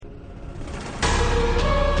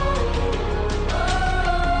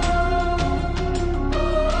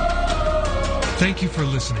Thank you for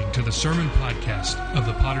listening to the sermon podcast of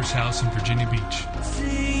the Potter's House in Virginia Beach.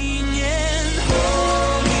 Singing,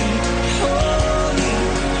 holy, holy,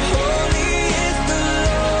 holy is the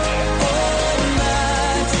Lord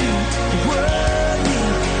Almighty. Worthy,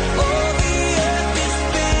 all the earth is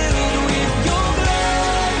filled with your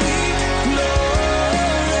glory, glory.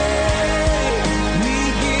 We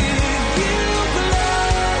give you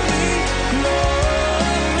glory, glory.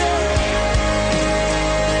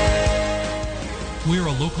 We are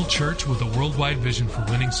a local church with a worldwide vision for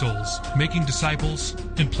winning souls, making disciples,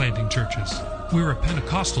 and planting churches. We are a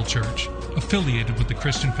Pentecostal church affiliated with the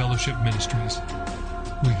Christian Fellowship Ministries.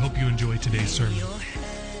 We hope you enjoy today's sermon. Your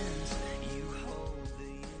hands, you hold the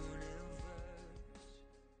universe.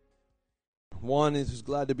 One is who's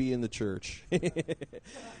glad to be in the church.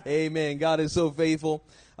 Amen. God is so faithful.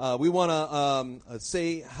 We want to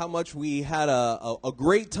say how much we had a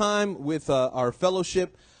great time with our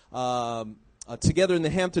fellowship together in the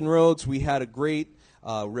Hampton Roads. We had a great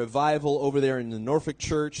revival over there in the Norfolk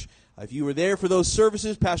Church. If you were there for those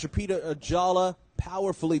services, Pastor Peter Ajala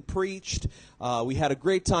powerfully preached. We had a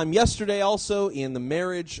great time yesterday also in the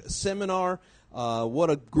marriage seminar. What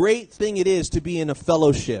a great thing it is to be in a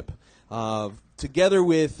fellowship together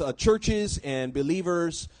with churches and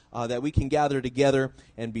believers that we can gather together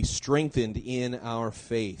and be strengthened in our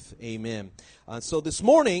faith. Amen. So this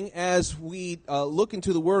morning, as we look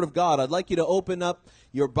into the Word of God, I'd like you to open up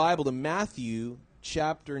your Bible to Matthew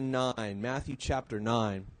chapter 9. Matthew chapter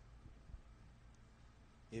 9.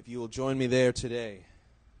 If you will join me there today.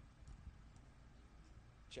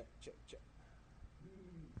 Check, check, check.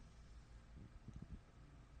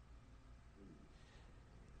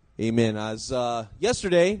 Amen. As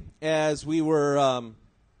yesterday, as we were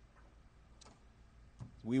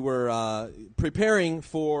preparing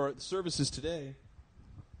for services today,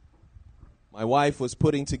 my wife was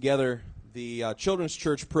putting together the children's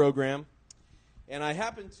church program, and I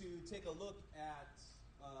happened to take a look at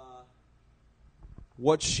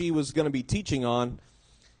what she was going to be teaching on.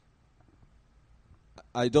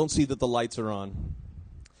 I don't see that the lights are on.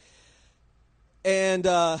 And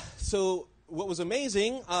so what was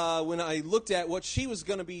amazing, when I looked at what she was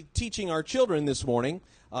going to be teaching our children this morning,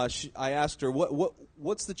 I asked her,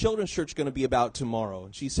 what's the children's church going to be about tomorrow?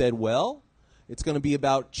 And she said, well, it's going to be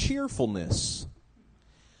about cheerfulness.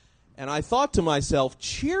 And I thought to myself,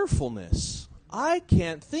 cheerfulness? I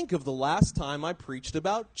can't think of the last time I preached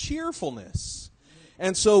about cheerfulness.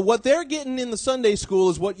 And so what they're getting in the Sunday school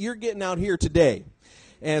is what you're getting out here today.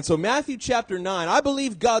 And so Matthew chapter 9, I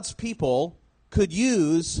believe God's people could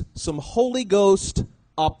use some Holy Ghost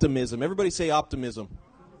optimism. Everybody say optimism.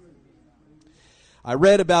 I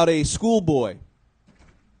read about a schoolboy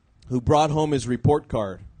who brought home his report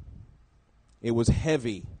card. It was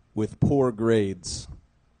heavy with poor grades.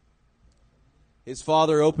 His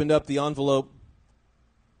father opened up the envelope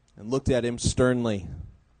and looked at him sternly.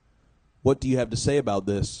 What do you have to say about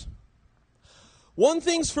this? One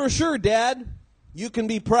thing's for sure, Dad. You can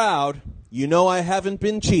be proud. You know I haven't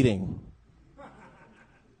been cheating.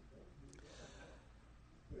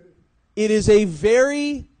 It is a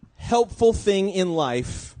very helpful thing in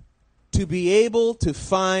life to be able to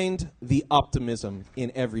find the optimism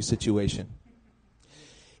in every situation.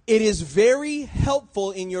 It is very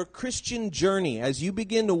helpful in your Christian journey as you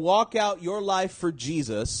begin to walk out your life for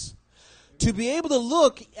Jesus to be able to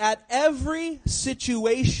look at every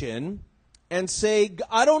situation and say,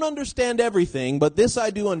 I don't understand everything, but this I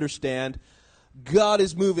do understand. God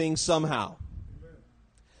is moving somehow.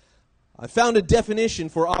 I found a definition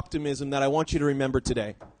for optimism that I want you to remember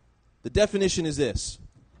today. The definition is this: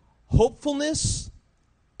 hopefulness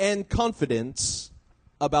and confidence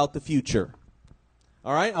about the future.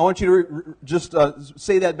 All right? I want you to just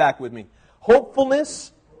say that back with me.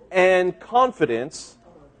 Hopefulness and confidence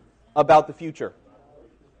about the future.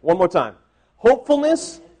 One more time.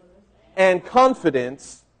 Hopefulness and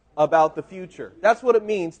confidence about the future. That's what it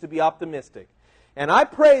means to be optimistic. And I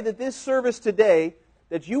pray that this service today,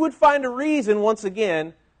 that you would find a reason once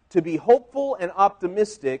again to be hopeful and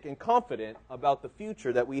optimistic and confident about the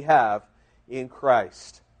future that we have in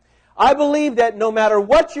Christ. I believe that no matter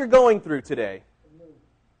what you're going through today,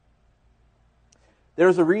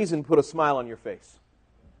 there's a reason to put a smile on your face.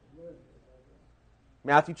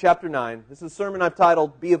 Matthew chapter 9. This is a sermon I've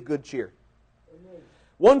titled, Be of Good Cheer.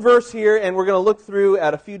 One verse here, and we're going to look through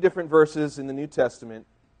at a few different verses in the New Testament.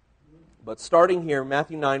 But starting here,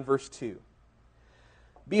 Matthew 9, verse 2.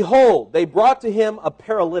 Behold, they brought to him a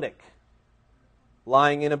paralytic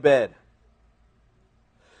lying in a bed.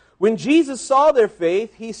 When Jesus saw their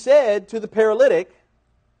faith, he said to the paralytic,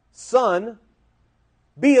 Son,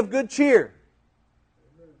 be of good cheer.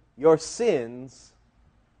 your sins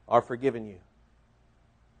are forgiven you.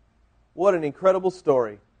 What an incredible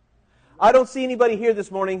story. I don't see anybody here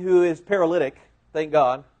this morning who is paralytic, thank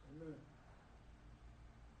God.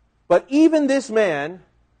 But even this man,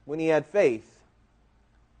 when he had faith,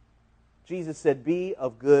 Jesus said, be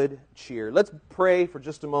of good cheer. Let's pray for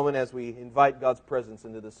just a moment as we invite God's presence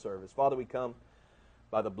into this service. Father, we come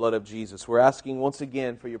by the blood of Jesus. We're asking once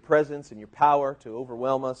again for your presence and your power to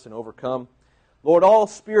overwhelm us and overcome. Lord, all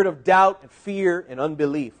spirit of doubt and fear and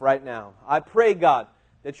unbelief right now, I pray, God,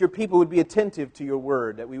 that your people would be attentive to your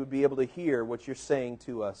word, that we would be able to hear what you're saying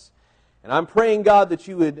to us. And I'm praying, God, that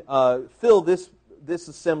you would fill this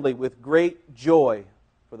assembly with great joy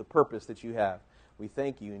for the purpose that you have. We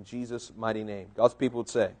thank you in Jesus' mighty name. God's people would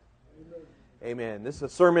say, amen. Amen. This is a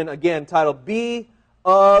sermon, again, titled, Be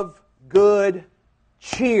of Good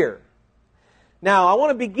Cheer. Now, I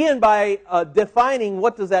want to begin by defining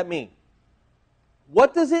what does that mean.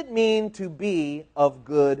 What does it mean to be of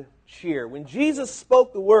good cheer? When Jesus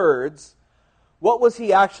spoke the words, what was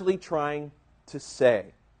he actually trying to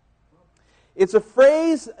say? It's a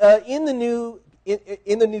phrase in the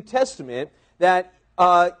New Testament that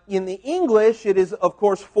in the English it is, of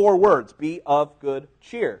course, 4 words: be of good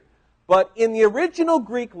cheer. But in the original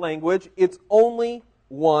Greek language, it's only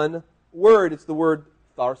one word. It's the word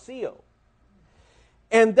tharseo.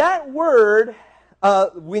 And that word,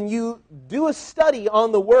 when you do a study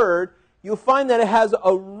on the word, you'll find that it has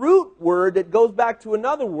a root word that goes back to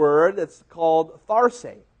another word that's called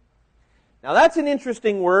tharse. Now that's an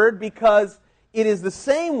interesting word because it is the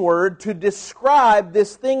same word to describe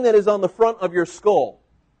this thing that is on the front of your skull,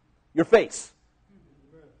 your face.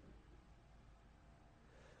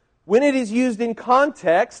 When it is used in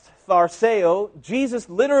context, tharseo, Jesus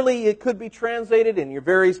literally, it could be translated in your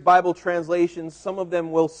various Bible translations. Some of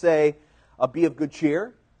them will say, be of good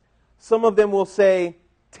cheer. Some of them will say,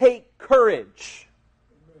 take courage.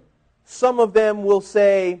 Some of them will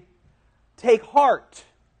say, take heart,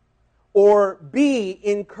 or be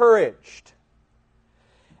encouraged.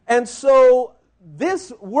 And so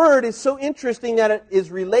this word is so interesting that it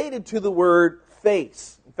is related to the word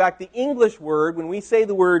face. In fact, the English word, when we say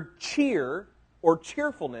the word cheer or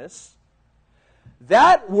cheerfulness,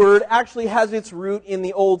 that word actually has its root in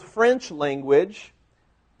the Old French language,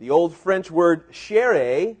 the Old French word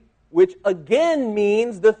chère, which again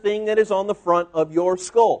means the thing that is on the front of your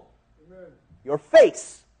skull, Amen. Your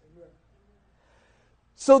face. Amen.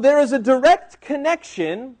 So there is a direct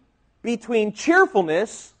connection between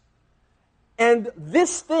cheerfulness and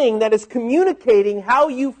this thing that is communicating how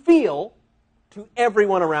you feel to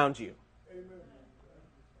everyone around you. Amen.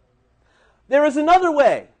 There is another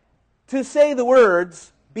way to say the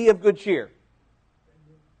words, be of good cheer.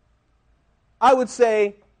 I would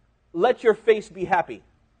say, let your face be happy.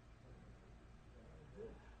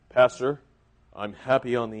 Pastor, I'm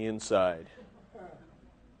happy on the inside.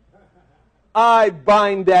 I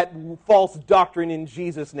bind that false doctrine in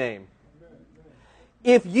Jesus' name.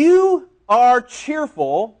 If you are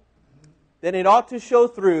cheerful, then it ought to show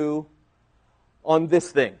through on this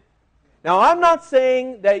thing. Now, I'm not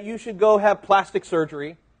saying that you should go have plastic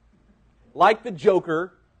surgery, like the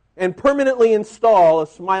Joker, and permanently install a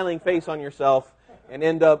smiling face on yourself and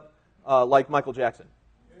end up like Michael Jackson.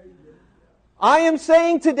 I am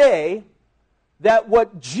saying today that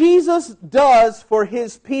what Jesus does for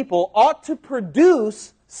His people ought to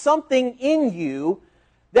produce something in you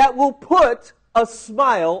that will put a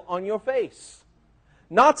smile on your face.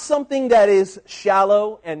 Not something that is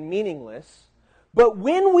shallow and meaningless, but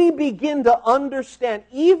when we begin to understand,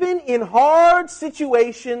 even in hard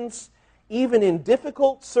situations, even in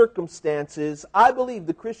difficult circumstances, I believe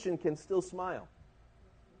the Christian can still smile,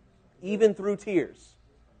 even through tears,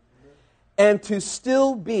 and to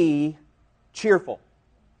still be cheerful.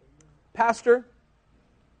 Pastor,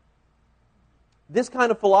 this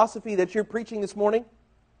kind of philosophy that you're preaching this morning,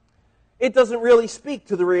 it doesn't really speak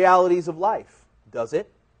to the realities of life, does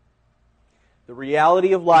it? The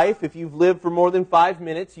reality of life, if you've lived for more than 5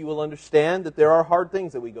 minutes, you will understand that there are hard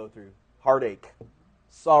things that we go through. Heartache,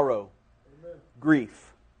 sorrow, Amen.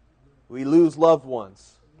 Grief. We lose loved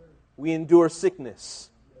ones. Amen. We endure sickness.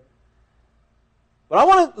 But I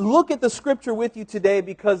want to look at the Scripture with you today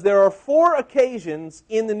because there are 4 occasions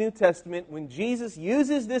in the New Testament when Jesus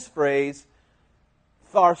uses this phrase,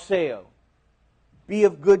 tharseo, be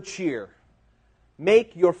of good cheer,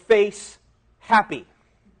 make your face happy.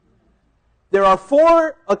 There are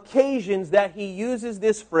 4 occasions that He uses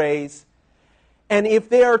this phrase, and if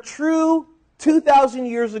they are true 2,000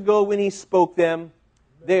 years ago when He spoke them,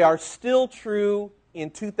 they are still true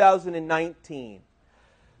in 2019.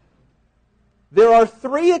 There are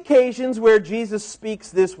 3 occasions where Jesus speaks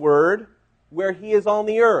this word, where he is on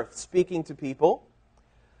the earth speaking to people.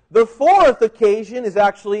 The 4th occasion is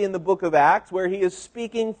actually in the book of Acts, where he is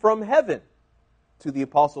speaking from heaven to the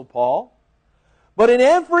Apostle Paul. But in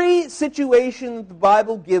every situation that the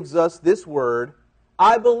Bible gives us this word,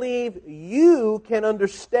 I believe you can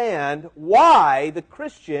understand why the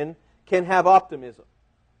Christian can have optimism.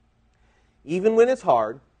 Even when it's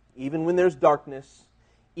hard, even when there's darkness,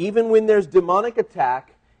 even when there's demonic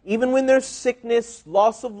attack, even when there's sickness,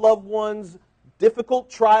 loss of loved ones, difficult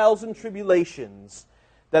trials and tribulations,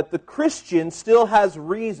 that the Christian still has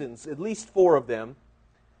reasons, at least 4 of them,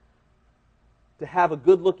 to have a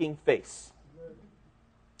good-looking face.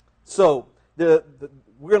 So, we're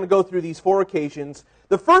going to go through these 4 occasions.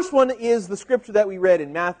 The first one is the scripture that we read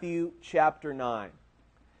in Matthew chapter 9.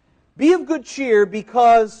 Be of good cheer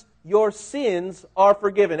because your sins are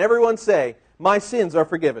forgiven. Everyone say, my sins are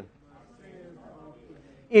forgiven.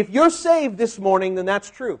 If you're saved this morning, then that's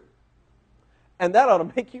true. And that ought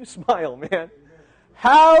to make you smile, man.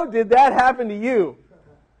 How did that happen to you?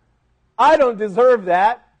 I don't deserve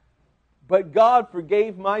that, but God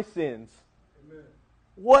forgave my sins.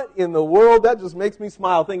 What in the world? That just makes me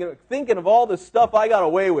smile thinking of all the stuff I got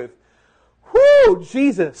away with. Whoo,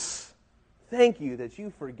 Jesus, thank you that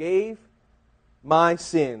you forgave my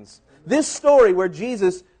sins. This story where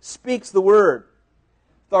Jesus speaks the word,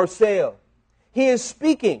 Tharseo, he is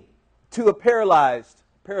speaking to a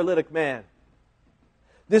paralytic man.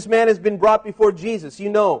 This man has been brought before Jesus. You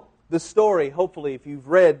know the story, hopefully, if you've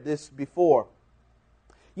read this before.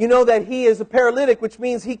 You know that he is a paralytic, which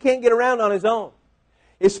means he can't get around on his own.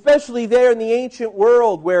 Especially there in the ancient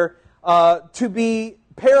world where to be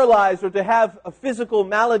paralyzed or to have a physical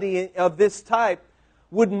malady of this type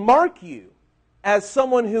would mark you as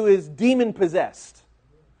someone who is demon-possessed.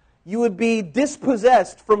 You would be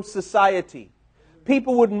dispossessed from society.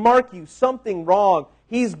 People would mark you something wrong.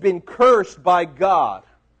 He's been cursed by God.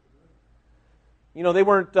 You know, they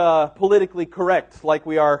weren't politically correct like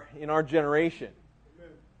we are in our generation.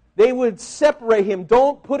 They would separate him.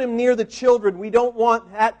 Don't put him near the children. We don't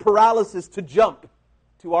want that paralysis to jump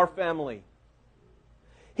to our family.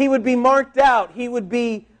 He would be marked out. He would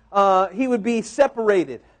be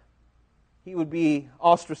separated. He would be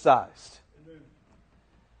ostracized.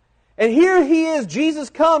 And here he is. Jesus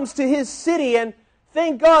comes to his city, and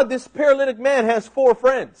thank God this paralytic man has 4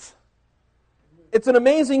 friends. It's an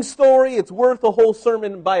amazing story. It's worth a whole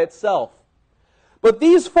sermon by itself. But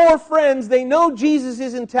these 4 friends, they know Jesus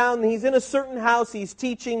is in town. He's in a certain house. He's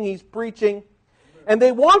teaching. He's preaching. And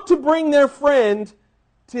they want to bring their friend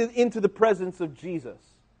into the presence of Jesus.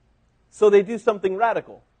 So they do something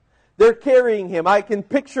radical. They're carrying him. I can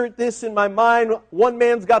picture this in my mind. One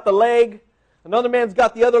man's got the leg. Another man's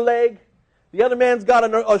got the other leg. The other man's got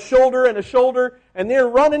a shoulder and a shoulder. And they're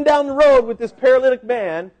running down the road with this paralytic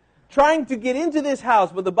man, trying to get into this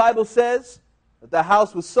house. But the Bible says that the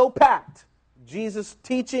house was so packed. Jesus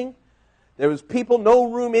teaching. There was people,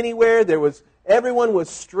 no room anywhere. Everyone was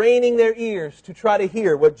straining their ears to try to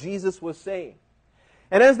hear what Jesus was saying.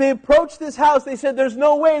 And as they approached this house, they said, there's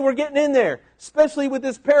no way we're getting in there, especially with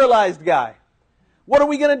this paralyzed guy. What are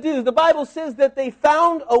we going to do? The Bible says that they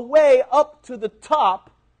found a way up to the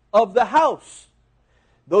top of the house.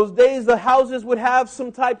 Those days, the houses would have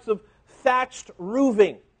some types of thatched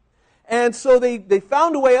roofing. And so they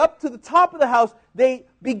found a way up to the top of the house. They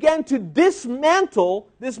began to dismantle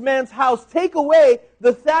this man's house, take away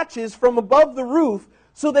the thatches from above the roof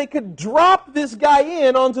so they could drop this guy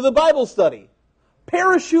in onto the Bible study.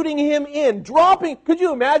 Parachuting him in, dropping. Could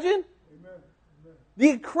you imagine? Amen. The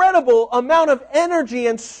incredible amount of energy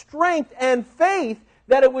and strength and faith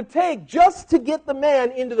that it would take just to get the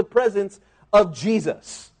man into the presence of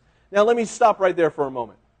Jesus. Now let me stop right there for a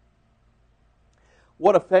moment.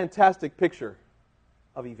 What a fantastic picture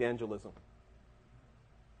of evangelism.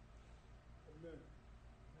 Amen.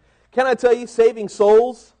 Can I tell you, saving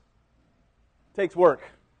souls takes work.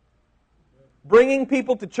 Bringing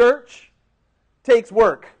people to church takes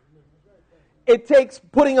work. It takes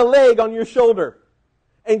putting a leg on your shoulder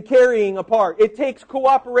and carrying a part. It takes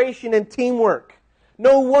cooperation and teamwork.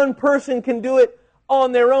 No one person can do it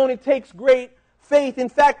on their own. It takes great faith. In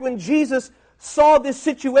fact, when Jesus saw this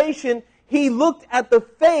situation, he looked at the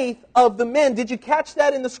faith of the men. Did you catch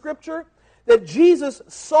that in the scripture? That Jesus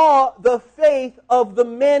saw the faith of the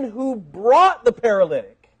men who brought the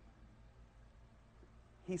paralytic.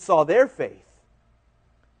 He saw their faith.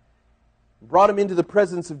 Brought him into the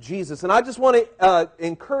presence of Jesus. And I just want to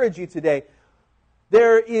encourage you today.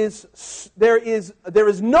 There is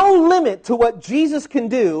no limit to what Jesus can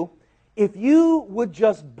do if you would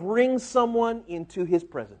just bring someone into his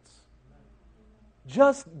presence.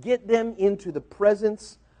 Just get them into the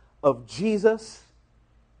presence of Jesus,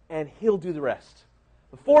 and He'll do the rest.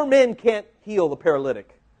 The 4 men can't heal the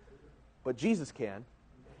paralytic, but Jesus can.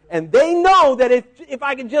 And they know that if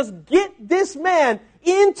I can just get this man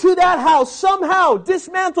into that house, somehow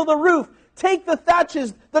dismantle the roof, take the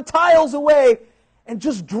thatches, the tiles away, and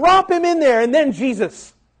just drop him in there, and then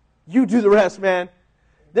Jesus, you do the rest, man.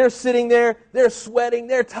 They're sitting there, they're sweating,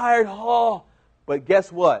 they're tired. Oh, but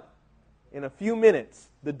guess what? In a few minutes,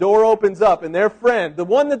 the door opens up, and their friend, the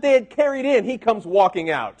one that they had carried in, he comes walking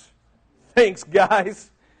out. Thanks,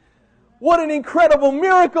 guys. What an incredible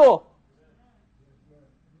miracle.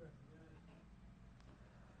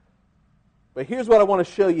 But here's what I want to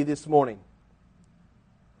show you this morning.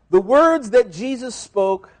 The words that Jesus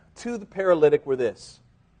spoke to the paralytic were this.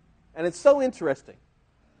 And it's so interesting.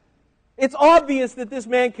 It's obvious that this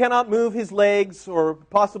man cannot move his legs or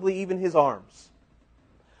possibly even his arms.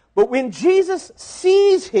 But when Jesus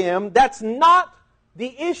sees him, that's not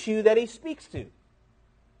the issue that He speaks to.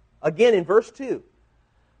 Again, in verse 2,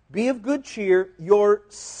 be of good cheer, your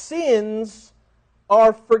sins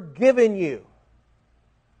are forgiven you.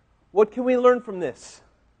 What can we learn from this?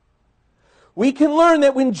 We can learn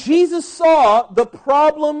that when Jesus saw the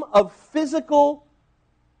problem of physical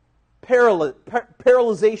paralysis,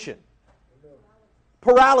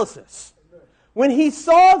 when He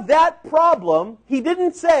saw that problem, He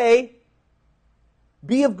didn't say,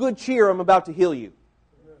 be of good cheer, I'm about to heal you.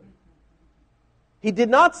 He did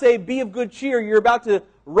not say, be of good cheer, you're about to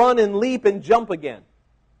run and leap and jump again.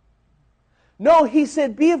 No, He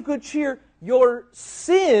said, be of good cheer, your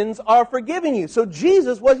sins are forgiven you. So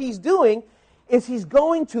Jesus, what He's doing is He's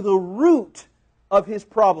going to the root of his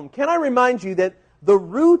problem. Can I remind you that the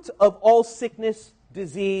root of all sickness,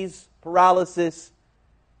 disease, paralysis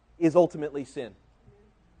is ultimately sin?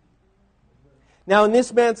 Now, in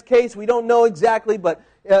this man's case, we don't know exactly, but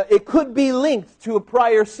it could be linked to a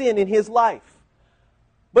prior sin in his life.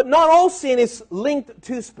 But not all sin is linked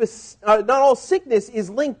to not all sickness is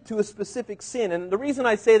linked to a specific sin. And the reason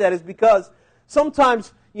I say that is because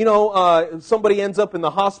sometimes, somebody ends up in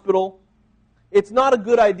the hospital. It's not a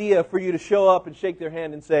good idea for you to show up and shake their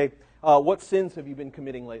hand and say, what sins have you been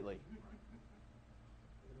committing lately?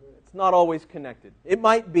 It's not always connected. It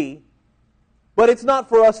might be, but it's not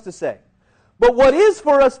for us to say. But what is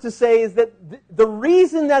for us to say is that the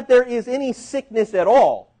reason that there is any sickness at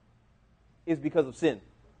all is because of sin.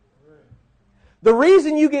 The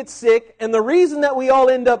reason you get sick and the reason that we all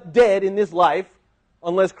end up dead in this life,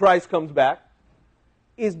 unless Christ comes back,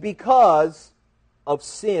 is because of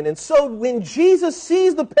sin. And so when Jesus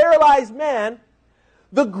sees the paralyzed man,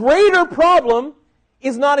 the greater problem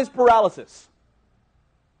is not his paralysis.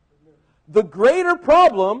 The greater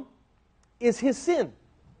problem is his sin.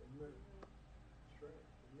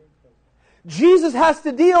 Jesus has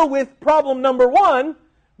to deal with problem number 1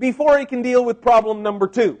 before He can deal with problem number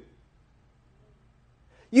 2.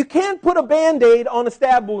 You can't put a Band-Aid on a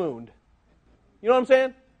stab wound. You know what I'm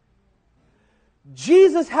saying?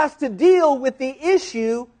 Jesus has to deal with the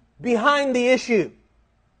issue behind the issue.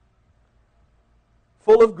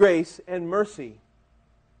 Full of grace and mercy,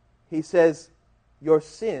 He says, your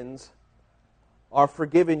sins are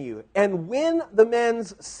forgiven you. And when the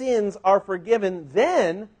man's sins are forgiven,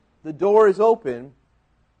 then the door is open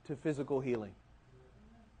to physical healing.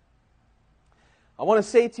 I want to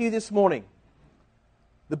say to you this morning,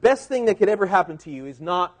 the best thing that could ever happen to you is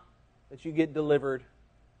not that you get delivered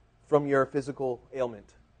from your physical ailment.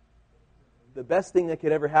 The best thing that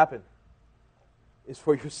could ever happen is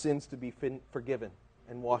for your sins to be forgiven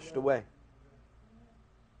and washed away.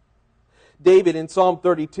 David in Psalm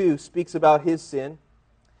 32 speaks about his sin.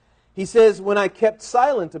 He says, when I kept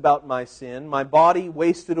silent about my sin, my body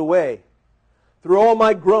wasted away. Through all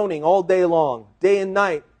my groaning all day long, day and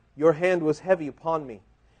night, your hand was heavy upon me.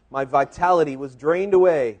 My vitality was drained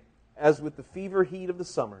away, as with the fever heat of the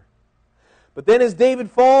summer. But then as David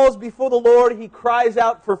falls before the Lord, he cries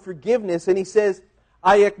out for forgiveness, and he says,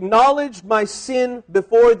 I acknowledged my sin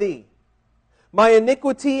before thee. My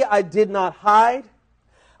iniquity I did not hide.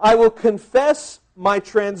 I will confess my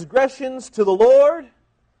transgressions to the Lord,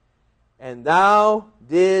 and thou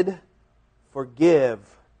did forgive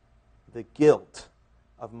the guilt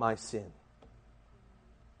of my sin.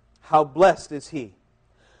 How blessed is he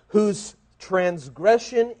whose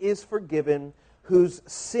transgression is forgiven, whose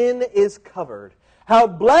sin is covered. How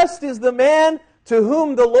blessed is the man to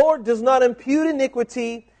whom the Lord does not impute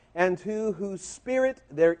iniquity, and to whose spirit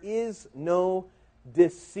there is no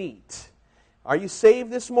deceit. Are you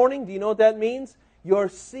saved this morning? Do you know what that means? Your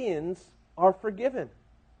sins are forgiven.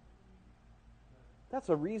 That's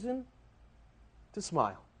a reason to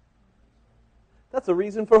smile. That's a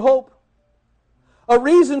reason for hope. A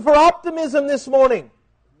reason for optimism this morning.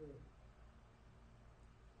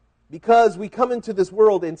 Because we come into this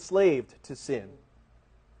world enslaved to sin.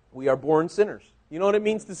 We are born sinners. You know what it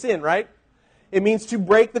means to sin, right? It means to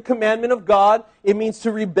break the commandment of God. It means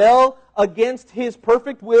to rebel against His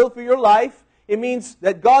perfect will for your life. It means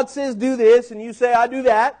that God says do this and you say I do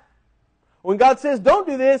that. When God says don't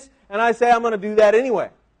do this and I say I'm going to do that anyway.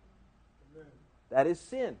 That is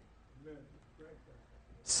sin.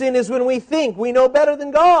 Sin is when we think we know better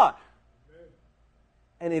than God.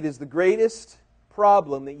 And it is the greatest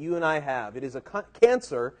problem that you and I have. It is a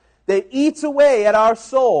cancer that eats away at our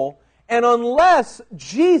soul, and unless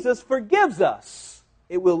Jesus forgives us,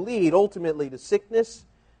 it will lead ultimately to sickness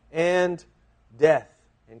and death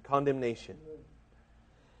and condemnation.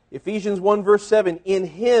 Ephesians 1 verse 7, in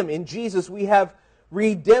Him, in Jesus, we have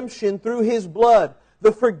redemption through His blood,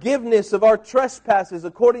 the forgiveness of our trespasses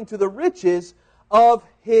according to the riches of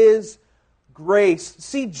His grace.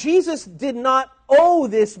 See, Jesus did not owe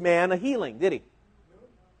this man a healing, did He?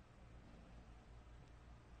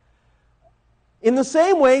 In the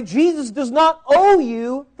same way, Jesus does not owe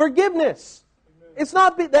you forgiveness. It's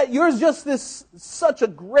not that you're just such a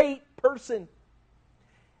great person.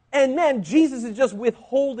 And man, Jesus is just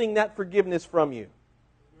withholding that forgiveness from you.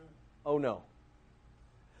 Oh no.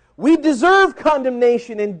 We deserve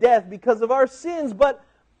condemnation and death because of our sins, but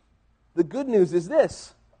the good news is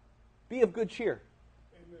this. Be of good cheer.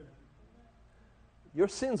 Your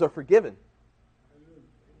sins are forgiven.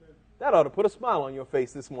 That ought to put a smile on your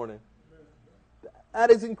face this morning. That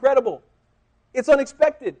is incredible. It's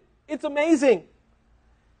unexpected. It's amazing.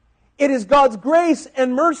 It is God's grace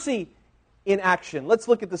and mercy in action. Let's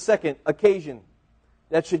look at the second occasion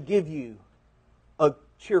that should give you a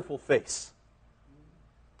cheerful face.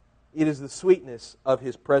 It is the sweetness of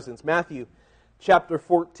His presence. Matthew chapter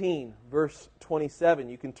 14, verse 27.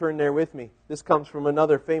 You can turn there with me. This comes from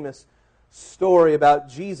another famous story about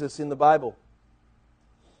Jesus in the Bible.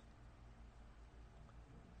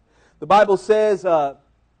 The Bible says, we're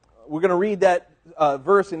going to read that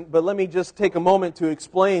verse, but let me just take a moment to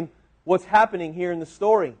explain what's happening here in the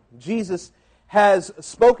story. Jesus has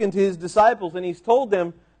spoken to His disciples and He's told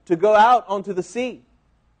them to go out onto the sea.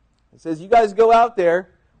 He says, you guys go out there,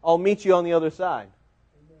 I'll meet you on the other side.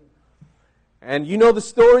 And you know the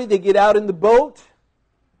story, they get out in the boat,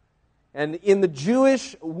 and in the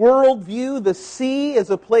Jewish worldview, the sea is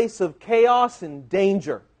a place of chaos and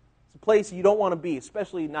danger. It's a place you don't want to be,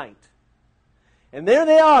 especially at night. And there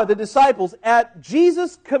they are, the disciples. At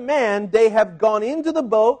Jesus' command, they have gone into the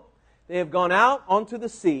boat, they have gone out onto the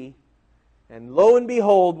sea, and lo and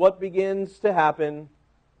behold, what begins to happen?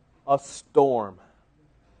 A storm.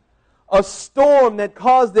 A storm that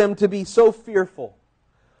caused them to be so fearful.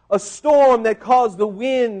 A storm that caused the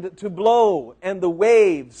wind to blow and the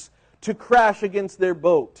waves to crash against their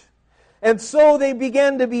boat. And so they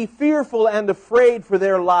began to be fearful and afraid for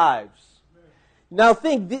their lives. Now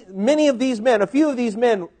think, many of these men, a few of these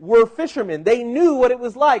men were fishermen. They knew what it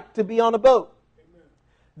was like to be on a boat.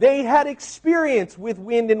 They had experience with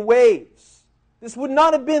wind and waves. This would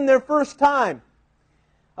not have been their first time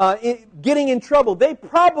getting in trouble. They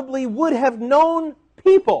probably would have known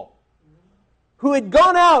people who had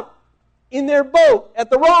gone out in their boat at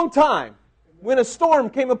the wrong time when a storm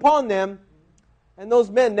came upon them, and those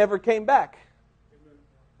men never came back.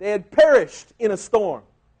 They had perished in a storm.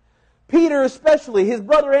 Peter especially, his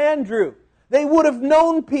brother Andrew, they would have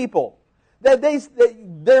known people that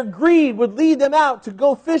their greed would lead them out to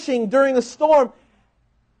go fishing during a storm,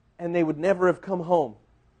 and they would never have come home,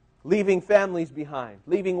 leaving families behind,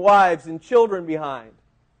 leaving wives and children behind.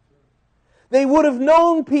 They would have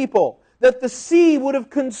known people that the sea would have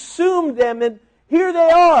consumed them, and here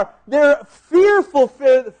they are. They're fearful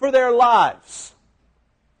for their lives.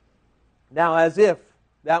 Now, as if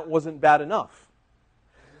that wasn't bad enough,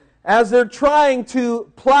 as they're trying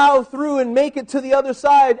to plow through and make it to the other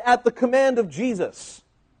side at the command of Jesus,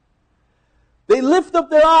 they lift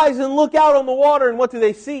up their eyes and look out on the water, and what do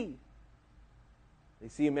they see? They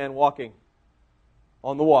see a man walking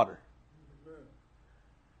on the water.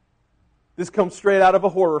 This comes straight out of a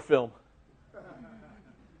horror film.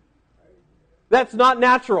 That's not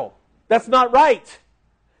natural. That's not right.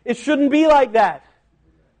 It shouldn't be like that.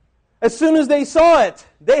 As soon as they saw it,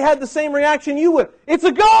 they had the same reaction you would. It's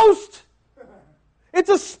a ghost! It's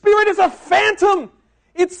a spirit, it's a phantom!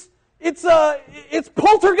 It's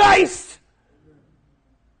poltergeist!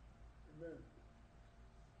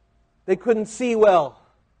 They couldn't see well.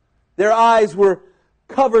 Their eyes were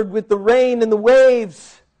covered with the rain and the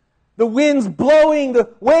waves. The winds blowing, the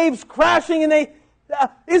waves crashing, and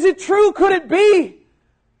is it true? Could it be?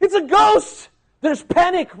 It's a ghost! There's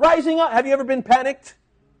panic rising up. Have you ever been panicked?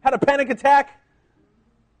 Had a panic attack?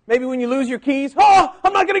 Maybe when you lose your keys. Oh,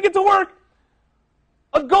 I'm not going to get to work.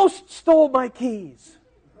 A ghost stole my keys.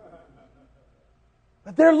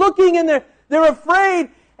 But they're looking and they're afraid.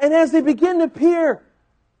 And as they begin to peer,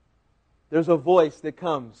 there's a voice that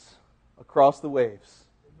comes across the waves.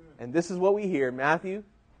 And this is what we hear. Matthew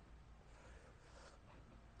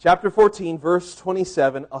chapter 14, verse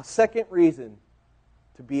 27. A second reason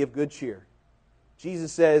to be of good cheer.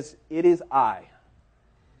 Jesus says, "It is I.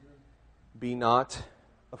 Be not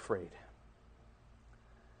afraid."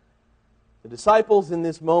 The disciples in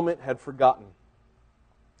this moment had forgotten.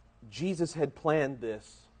 Jesus had planned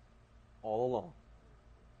this all along.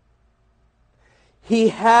 He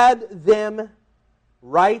had them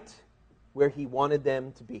right where He wanted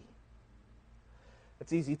them to be.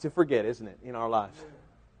 That's easy to forget, isn't it, in our lives?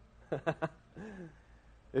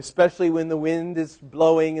 Especially when the wind is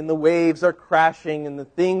blowing and the waves are crashing and the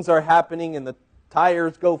things are happening and the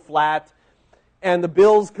tires go flat and the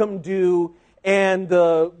bills come due and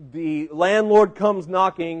the landlord comes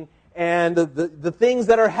knocking and the things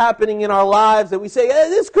that are happening in our lives that we say,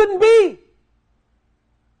 this couldn't be.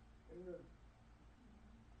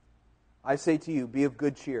 I say to you, be of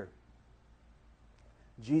good cheer.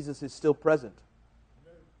 Jesus is still present.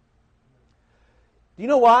 Do you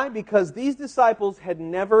know why? Because these disciples had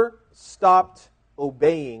never stopped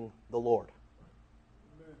obeying the Lord.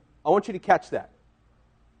 I want you to catch that.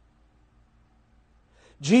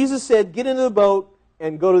 Jesus said, get into the boat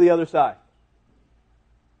and go to the other side.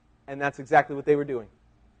 And that's exactly what they were doing.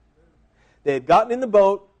 They had gotten in the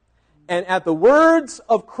boat, and at the words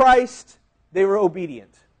of Christ, they were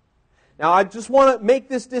obedient. Now, I just want to make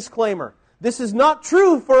this disclaimer. This is not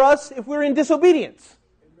true for us if we're in disobedience.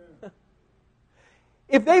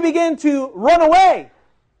 If they begin to run away,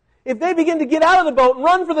 if they begin to get out of the boat and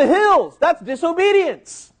run for the hills, that's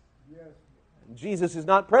disobedience. Yes. Jesus is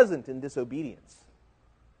not present in disobedience.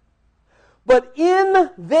 But in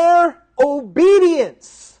their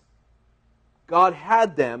obedience, God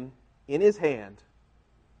had them in His hand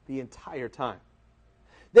the entire time.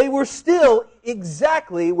 They were still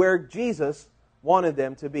exactly where Jesus wanted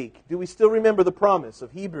them to be. Do we still remember the promise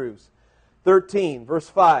of Hebrews 13, verse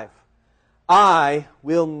 5? I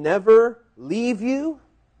will never leave you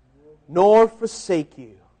nor forsake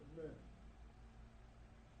you.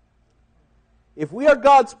 If we are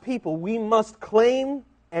God's people, we must claim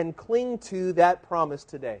and cling to that promise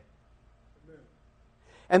today.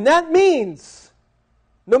 And that means,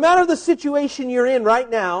 no matter the situation you're in right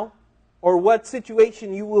now, or what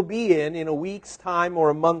situation you will be in a week's time or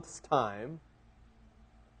a month's time,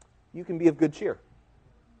 you can be of good cheer.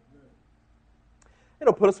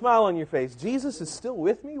 It'll put a smile on your face. Jesus is still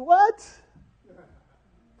with me? What?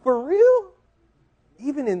 For real?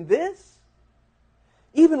 Even in this?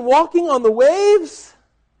 Even walking on the waves?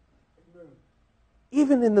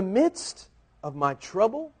 Even in the midst of my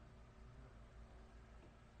trouble?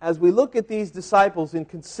 As we look at these disciples and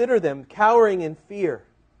consider them cowering in fear,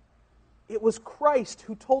 it was Christ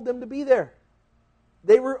who told them to be there.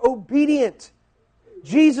 They were obedient.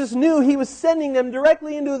 Jesus knew He was sending them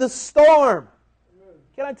directly into the storm.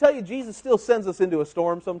 Can I tell you, Jesus still sends us into a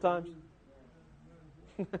storm sometimes?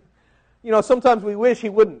 Sometimes we wish He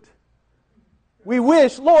wouldn't. We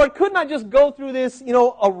wish, Lord, couldn't I just go through this,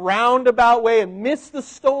 a roundabout way and miss the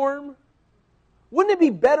storm? Wouldn't it be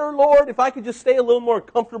better, Lord, if I could just stay a little more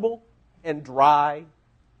comfortable and dry?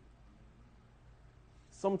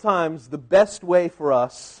 Sometimes the best way for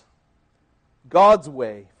us, God's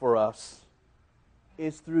way for us,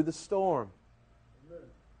 is through the storm.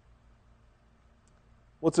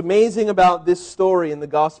 What's amazing about this story in the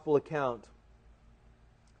gospel account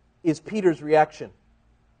is Peter's reaction.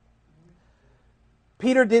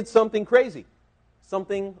 Peter did something crazy,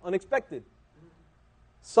 something unexpected,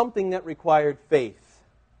 something that required faith.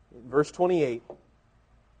 In verse 28,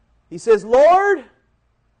 he says, Lord,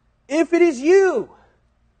 if it is you,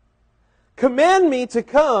 command me to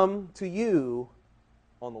come to you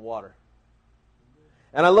on the water.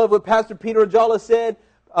 And I love what Pastor Peter Ajala said.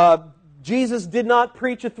 Jesus did not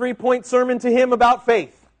preach a 3-point sermon to him about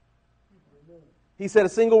faith. He said a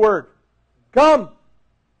single word. Come.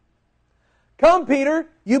 Come, Peter.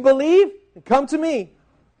 You believe? Come to me.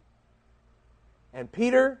 And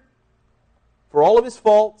Peter, for all of his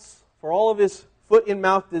faults, for all of his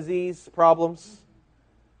foot-and-mouth disease problems,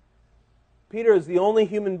 Peter is the only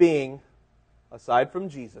human being, aside from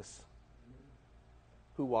Jesus,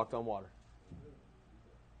 who walked on water.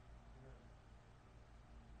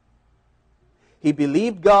 He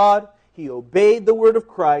believed God, he obeyed the word of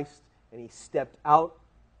Christ, and he stepped out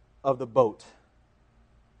of the boat.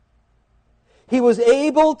 He was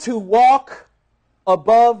able to walk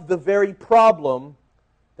above the very problem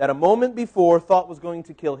that a moment before thought was going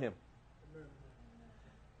to kill him.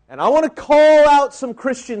 And I want to call out some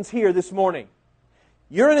Christians here this morning.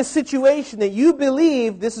 You're in a situation that you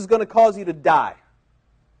believe this is going to cause you to die.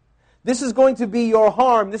 This is going to be your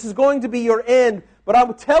harm. This is going to be your end. But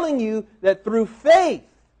I'm telling you that through faith,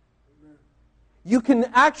 you can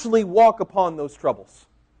actually walk upon those troubles.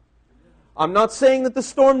 I'm not saying that the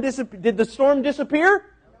storm disappeared. Did the storm disappear?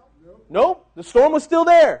 No, the storm was still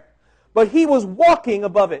there. But he was walking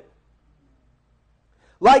above it.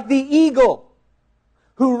 Like the eagle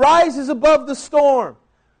who rises above the storm,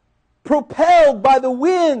 propelled by the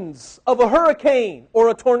winds of a hurricane or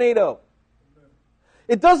a tornado.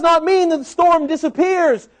 It does not mean that the storm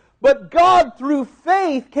disappears, but God, through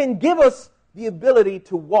faith, can give us the ability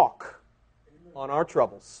to walk on our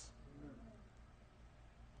troubles.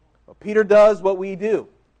 Well, Peter does what we do.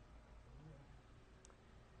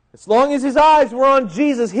 As long as his eyes were on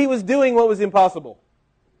Jesus, he was doing what was impossible.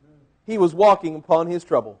 He was walking upon his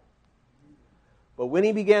trouble. But when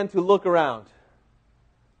he began to look around,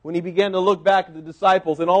 when he began to look back at the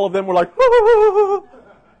disciples, and all of them were like,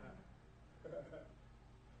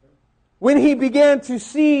 when he began to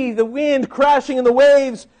see the wind crashing and the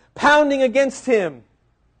waves pounding against him,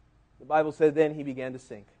 the Bible said then he began to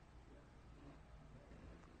sink.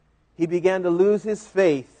 He began to lose his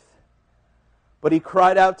faith, but he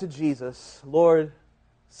cried out to Jesus, Lord,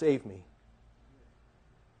 save me.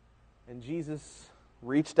 And Jesus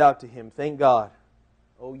reached out to him, thank God,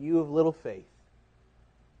 oh, you of little faith,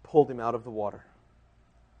 pulled him out of the water.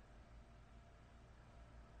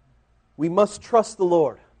 We must trust the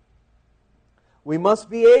Lord. We must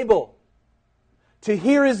be able to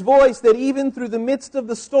hear His voice, that even through the midst of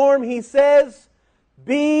the storm, He says,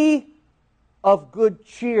 be of good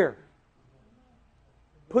cheer.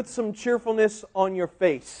 Put some cheerfulness on your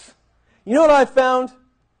face. You know what I found?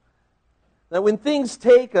 That when things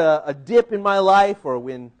take a dip in my life, or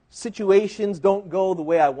when situations don't go the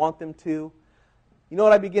way I want them to, you know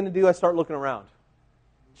what I begin to do? I start looking around.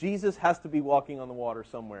 Jesus has to be walking on the water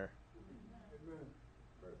somewhere.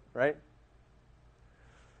 Right?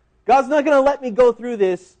 God's not going to let me go through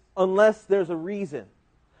this unless there's a reason,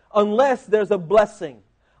 unless there's a blessing,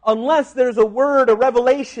 unless there's a word, a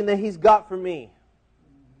revelation that He's got for me.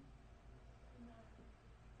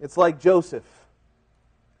 It's like Joseph,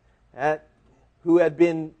 who had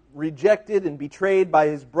been rejected and betrayed by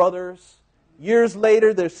his brothers. Years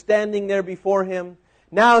later, they're standing there before him.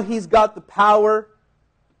 Now he's got the power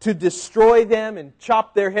to destroy them and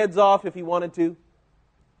chop their heads off if he wanted to.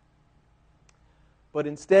 But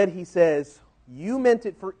instead he says, you meant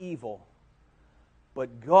it for evil,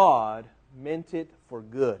 but God meant it for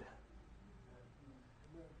good.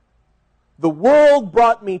 The world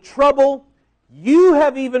brought me trouble. You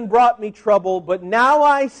have even brought me trouble, but now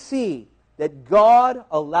I see that God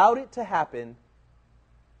allowed it to happen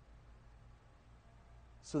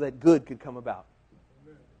so that good could come about.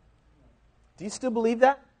 Do you still believe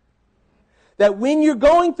that? That when you're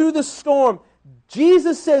going through the storm,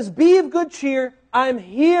 Jesus says, be of good cheer, I'm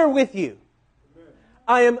here with you.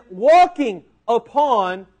 I am walking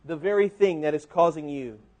upon the very thing that is causing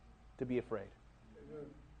you to be afraid.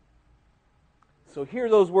 So hear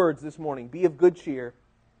those words this morning. Be of good cheer.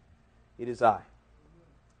 It is I.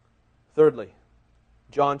 Thirdly,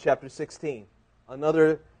 John chapter 16.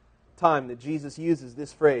 Another time that Jesus uses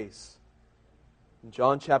this phrase. In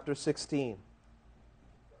John chapter 16.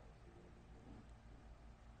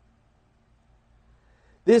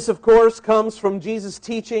 This, of course, comes from Jesus'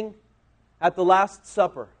 teaching at the Last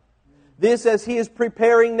Supper. This as He is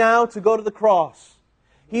preparing now to go to the cross.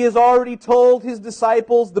 He has already told His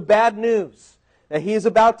disciples the bad news, that He is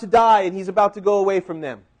about to die and He's about to go away from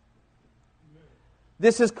them.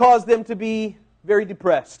 This has caused them to be very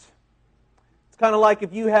depressed. It's kind of like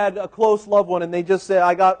if you had a close loved one and they just said,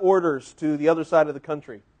 I got orders to the other side of the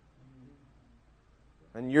country.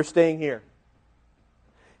 And you're staying here.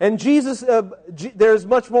 And Jesus, there's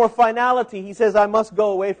much more finality. He says, I must go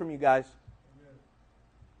away from you guys.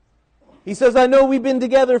 He says, I know we've been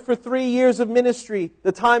together for 3 years of ministry.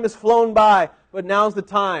 The time has flown by, but now's the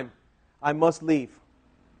time. I must leave.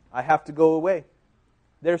 I have to go away.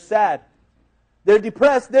 They're sad. They're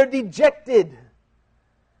depressed. They're dejected.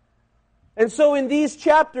 And so in these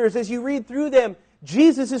chapters, as you read through them,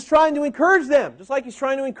 Jesus is trying to encourage them, just like He's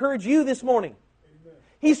trying to encourage you this morning.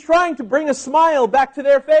 He's trying to bring a smile back to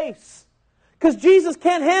their face. Because Jesus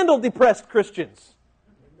can't handle depressed Christians.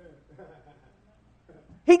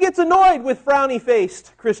 He gets annoyed with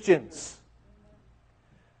frowny-faced Christians.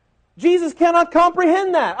 Jesus cannot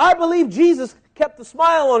comprehend that. I believe Jesus kept a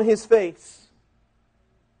smile on His face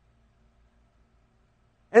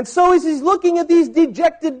And so as he's looking at these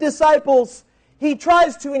dejected disciples, he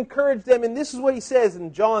tries to encourage them. And this is what he says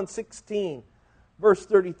in John 16, verse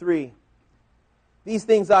 33. These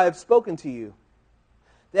things I have spoken to you,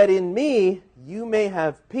 that in me you may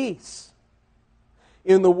have peace.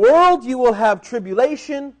 In the world you will have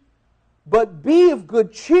tribulation, but be of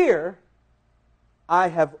good cheer. I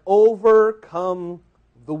have overcome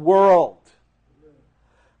the world.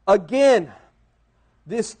 Again,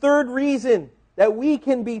 this third reason that we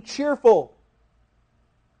can be cheerful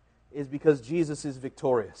is because Jesus is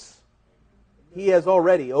victorious. He has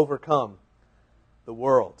already overcome the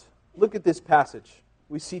world. Look at this passage.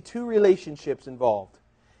 We see two relationships involved.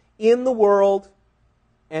 In the world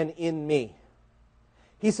and in me.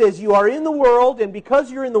 He says, you are in the world, and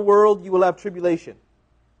because you're in the world, you will have tribulation.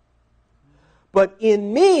 But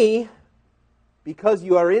in me, because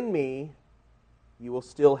you are in me, you will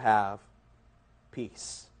still have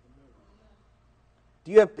peace.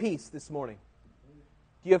 Do you have peace this morning?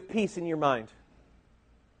 Do you have peace in your mind?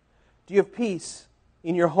 Do you have peace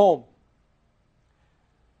in your home?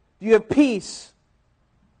 Do you have peace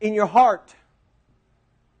in your heart?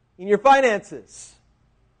 In your finances?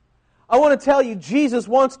 I want to tell you, Jesus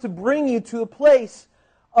wants to bring you to a place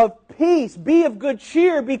of peace. Be of good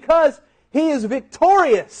cheer because He is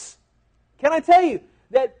victorious. Can I tell you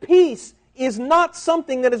that peace is not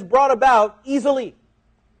something that is brought about easily?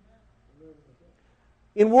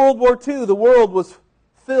 In World War II, the world was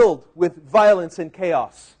filled with violence and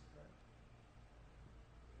chaos.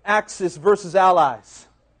 Axis versus allies.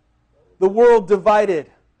 The world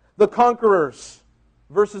divided. The conquerors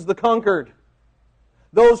versus the conquered.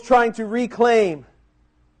 Those trying to reclaim.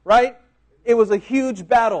 Right? It was a huge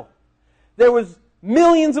battle. There was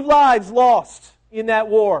millions of lives lost in that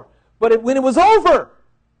war. But when it was over,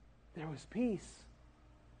 there was peace.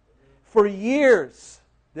 For years,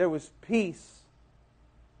 there was peace.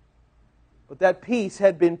 But that peace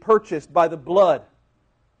had been purchased by the blood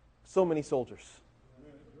of so many soldiers.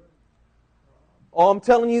 Oh, I'm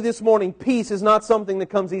telling you this morning, peace is not something that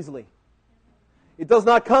comes easily. It does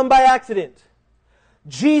not come by accident.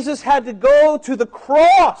 Jesus had to go to the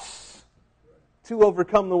cross to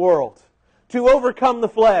overcome the world, to overcome the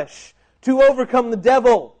flesh, to overcome the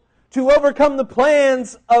devil, to overcome the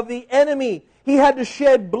plans of the enemy. He had to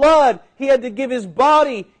shed blood. He had to give His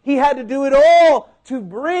body. He had to do it all to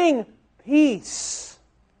bring peace.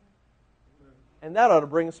 And that ought to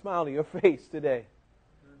bring a smile to your face today.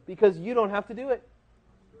 Because you don't have to do it.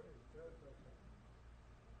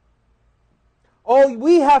 All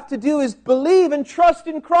we have to do is believe and trust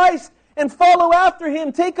in Christ and follow after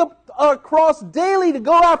Him. Take up our cross daily to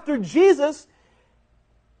go after Jesus.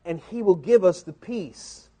 And He will give us the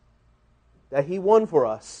peace that He won for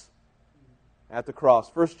us at the cross.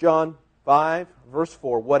 1 John 5, verse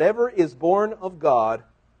 4. Whatever is born of God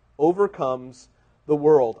overcomes the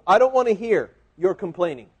world. I don't want to hear your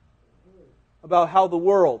complaining about how the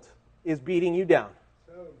world is beating you down.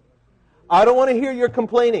 I don't want to hear your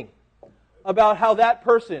complaining about how that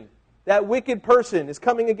person, that wicked person, is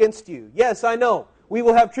coming against you. Yes, I know. We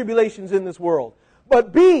will have tribulations in this world.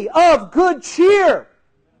 But be of good cheer.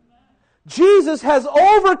 Jesus has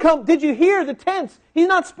overcome. Did you hear the tense? He's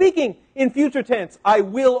not speaking in future tense. I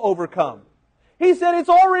will overcome. He said it's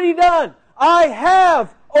already done. I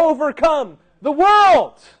have overcome the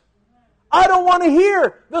world. I don't want to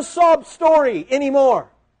hear the sob story anymore.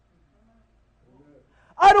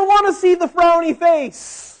 I don't want to see the frowny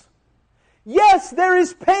face. Yes, there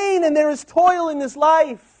is pain and there is toil in this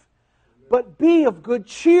life. But be of good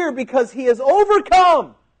cheer because He has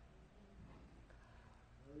overcome.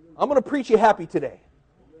 I'm going to preach you happy today.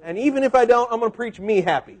 And even if I don't, I'm going to preach me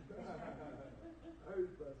happy.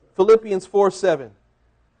 Philippians 4:7.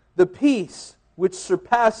 The peace which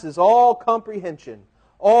surpasses all comprehension,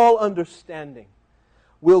 all understanding,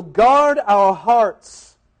 will guard our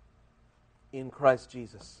hearts in Christ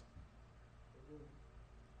Jesus.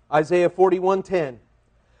 Isaiah 41:10.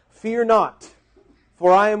 Fear not,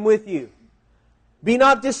 for I am with you. Be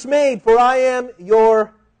not dismayed, for I am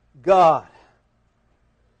your God.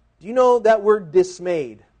 Do you know that word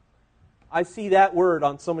dismayed? I see that word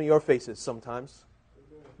on some of your faces sometimes.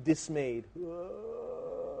 Dismayed.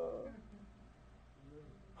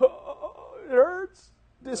 It hurts.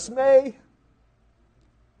 Dismay.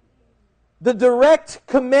 The direct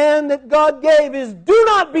command that God gave is, do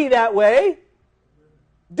not be that way.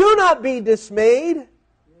 Do not be dismayed,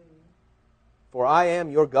 for I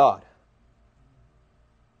am your God.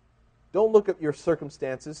 Don't look at your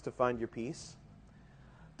circumstances to find your peace.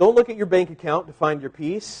 Don't look at your bank account to find your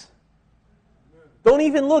peace. Don't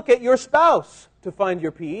even look at your spouse to find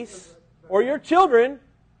your peace, or your children.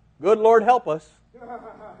 Good Lord help us.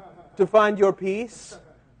 to find your peace?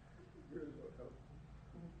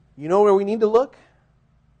 You know where we need to look?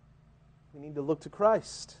 We need to look to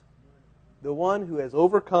Christ, the one who has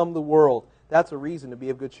overcome the world. That's a reason to be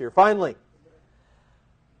of good cheer. Finally,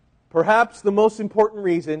 perhaps the most important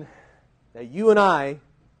reason that you and I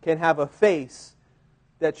can have a face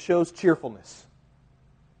that shows cheerfulness.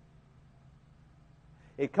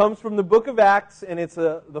 It comes from the book of Acts, and it's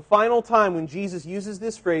the final time when Jesus uses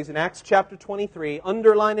this phrase in Acts chapter 23.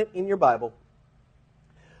 Underline it in your Bible.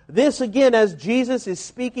 This, again, as Jesus is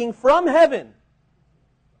speaking from heaven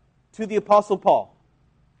to the Apostle Paul.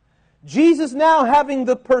 Jesus now having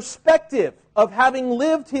the perspective of having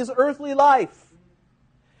lived His earthly life,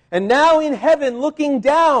 and now in heaven looking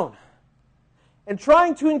down and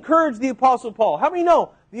trying to encourage the Apostle Paul. How many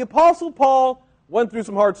know the Apostle Paul went through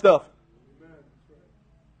some hard stuff?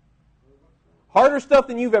 Harder stuff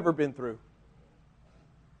than you've ever been through.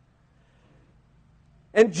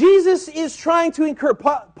 And Jesus is trying to encourage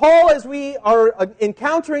Paul, as we are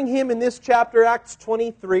encountering him in this chapter, Acts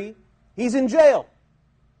 23. He's in jail.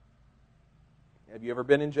 Have you ever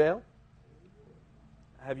been in jail?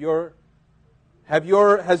 Has your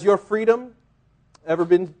freedom ever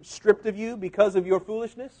been stripped of you because of your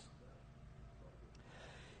foolishness?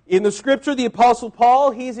 In the Scripture, the Apostle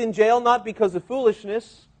Paul, he's in jail not because of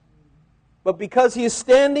foolishness, but because he is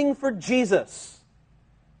standing for Jesus.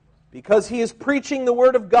 Because he is preaching the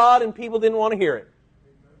Word of God and people didn't want to hear it.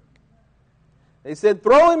 They said,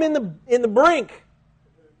 throw him in the brink.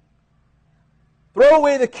 Throw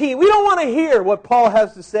away the key. We don't want to hear what Paul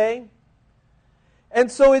has to say.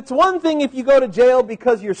 And so it's one thing if you go to jail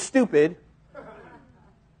because you're stupid.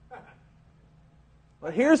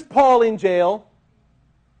 But here's Paul in jail,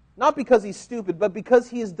 not because he's stupid, but because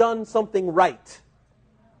he has done something right.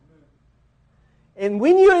 And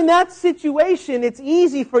when you're in that situation, it's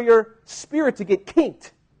easy for your spirit to get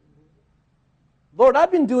kinked. Lord,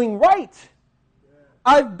 I've been doing right.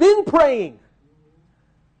 I've been praying.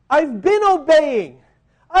 I've been obeying.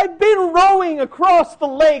 I've been rowing across the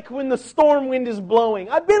lake when the storm wind is blowing.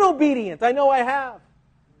 I've been obedient. I know I have.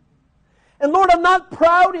 And Lord, I'm not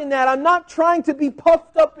proud in that. I'm not trying to be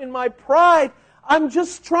puffed up in my pride. I'm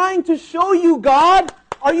just trying to show you, God,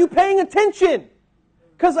 are you paying attention?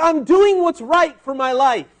 Because I'm doing what's right for my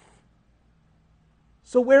life.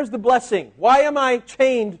 So where's the blessing? Why am I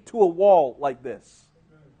chained to a wall like this?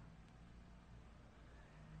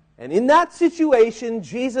 And in that situation,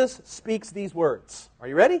 Jesus speaks these words. Are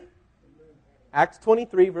you ready? Acts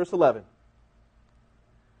 23, verse 11.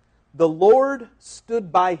 The Lord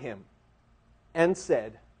stood by him and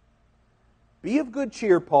said, be of good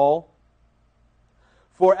cheer, Paul,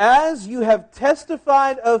 for as you have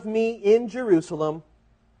testified of me in Jerusalem,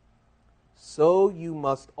 so you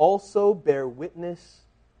must also bear witness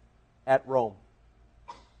at Rome.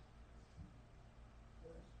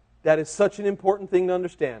 That is such an important thing to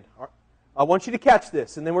understand. I want you to catch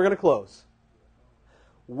this, and then we're going to close.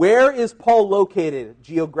 Where is Paul located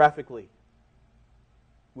geographically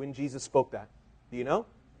when Jesus spoke that? Do you know?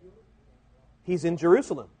 He's in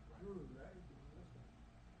Jerusalem.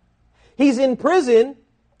 He's in prison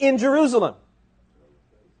in Jerusalem.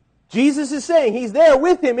 Jesus is saying he's there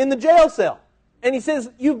with him in the jail cell. And he says,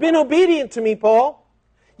 you've been obedient to me, Paul.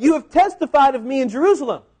 You have testified of me in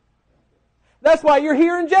Jerusalem. That's why you're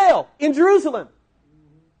here in jail, in Jerusalem.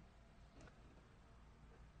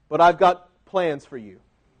 But I've got plans for you.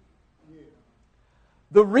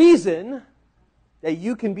 The reason that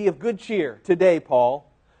you can be of good cheer today, Paul,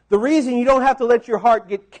 the reason you don't have to let your heart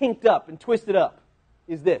get kinked up and twisted up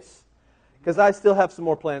is this. Because I still have some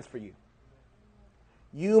more plans for you.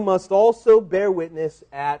 You must also bear witness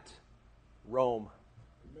at Rome.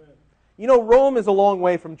 You know, Rome is a long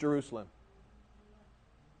way from Jerusalem.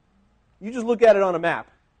 You just look at it on a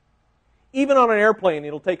map. Even on an airplane,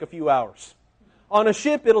 it'll take a few hours. On a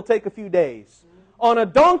ship, it'll take a few days. On a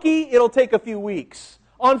donkey, it'll take a few weeks.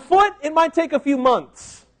 On foot, it might take a few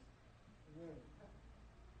months.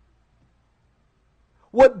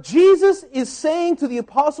 What Jesus is saying to the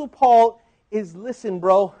Apostle Paul is, listen,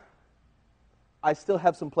 bro, I still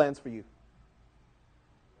have some plans for you.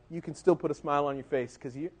 You can still put a smile on your face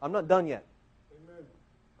because I'm not done yet. Amen.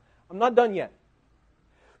 I'm not done yet.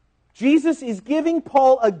 Jesus is giving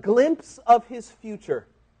Paul a glimpse of his future.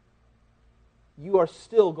 You are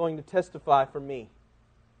still going to testify for me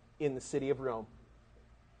in the city of Rome.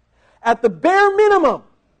 At the bare minimum,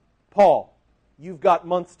 Paul, you've got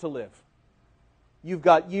months to live. You've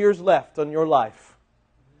got years left on your life.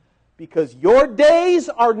 Because your days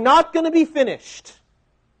are not going to be finished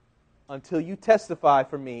until you testify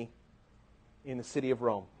for me in the city of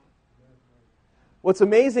Rome. What's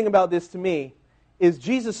amazing about this to me is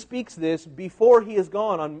Jesus speaks this before he has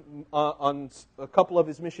gone on a couple of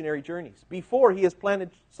his missionary journeys, before he has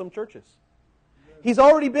planted some churches. He's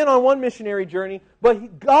already been on one missionary journey,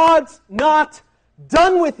 but God's not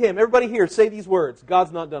done with him. Everybody here, say these words.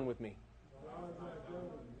 God's not done with me.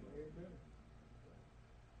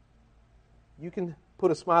 You can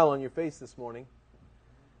put a smile on your face this morning.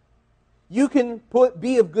 You can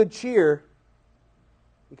be of good cheer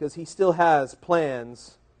because he still has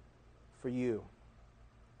plans for you.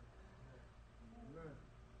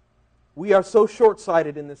 We are so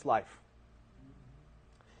short-sighted in this life.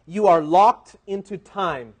 You are locked into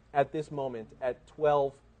time at this moment at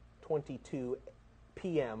 12:22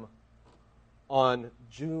 p.m. on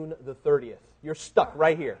June the 30th. You're stuck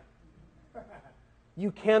right here.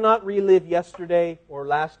 You cannot relive yesterday or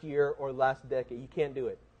last year or last decade. You can't do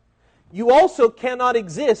it. You also cannot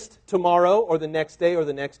exist tomorrow or the next day or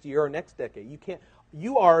the next year or next decade. You can't.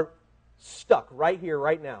 You are stuck right here,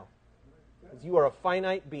 right now. Because you are a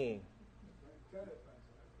finite being.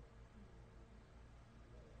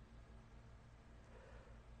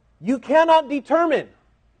 You cannot determine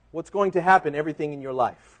what's going to happen, everything in your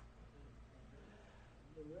life.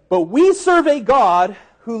 But we serve a God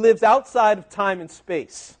who lives outside of time and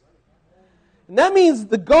space. And that means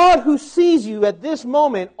the God who sees you at this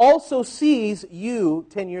moment also sees you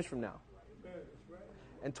 10 years from now.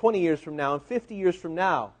 And 20 years from now, and 50 years from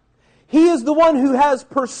now. He is the one who has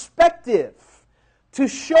perspective to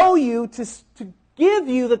show you, to give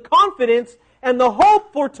you the confidence and the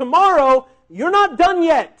hope for tomorrow. You're not done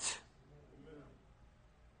yet.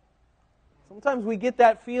 Sometimes we get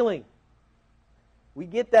that feeling. We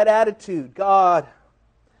get that attitude. God,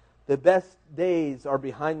 the best days are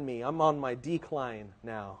behind me. I'm on my decline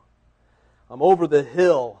now. I'm over the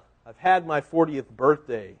hill. I've had my 40th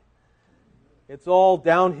birthday. It's all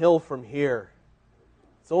downhill from here.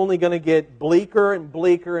 It's only going to get bleaker and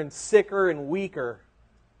bleaker and sicker and weaker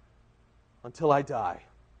until I die.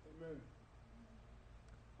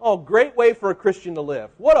 Oh, great way for a Christian to live.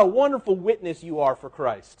 What a wonderful witness you are for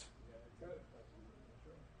Christ.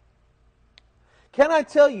 Can I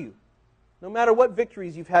tell you, no matter what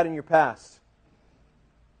victories you've had in your past,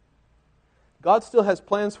 God still has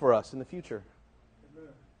plans for us in the future.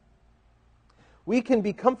 We can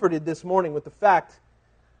be comforted this morning with the fact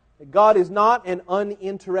that God is not an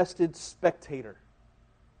uninterested spectator,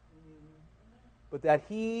 but that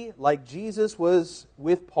He, like Jesus was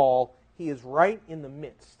with Paul, He is right in the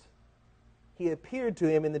midst. He appeared to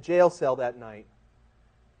him in the jail cell that night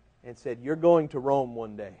and said, "You're going to Rome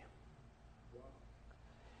one day."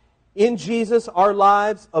 In Jesus, our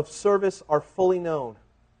lives of service are fully known.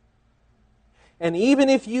 And even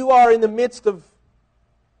if you are in the midst of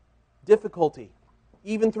difficulty,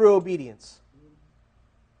 even through obedience,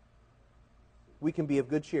 we can be of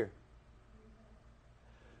good cheer.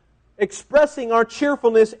 Expressing our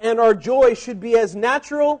cheerfulness and our joy should be as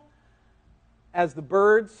natural as the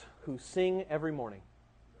birds who sing every morning.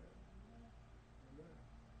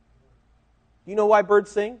 You know why birds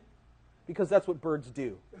sing? Because that's what birds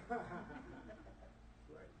do.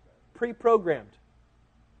 Pre-programmed.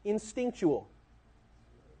 Instinctual.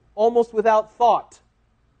 Almost without thought.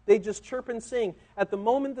 They just chirp and sing. At the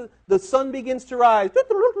moment the sun begins to rise,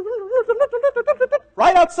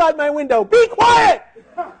 right outside my window, be quiet!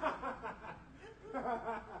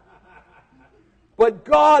 But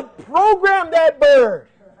God programmed that bird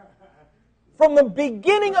from the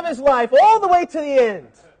beginning of his life all the way to the end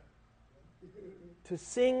to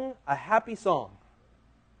sing a happy song,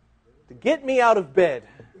 to get me out of bed,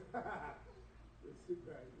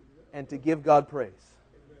 and to give God praise.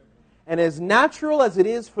 And as natural as it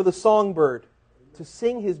is for the songbird to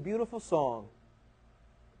sing his beautiful song,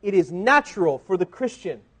 it is natural for the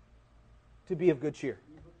Christian to be of good cheer.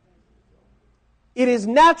 It is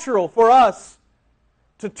natural for us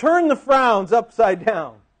to turn the frowns upside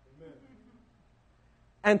down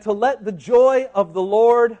and to let the joy of the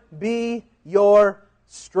Lord be your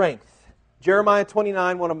strength. Jeremiah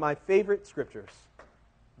 29, one of my favorite scriptures.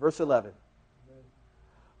 Verse 11.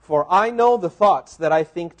 For I know the thoughts that I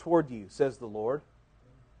think toward you, says the Lord.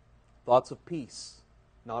 Thoughts of peace,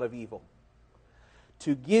 not of evil.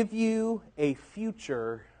 To give you a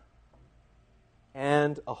future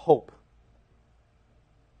and a hope.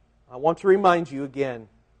 I want to remind you again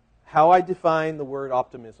how I define the word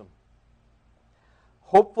optimism.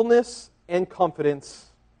 Hopefulness and confidence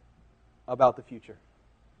about the future.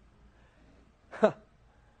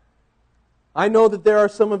 I know that there are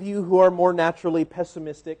some of you who are more naturally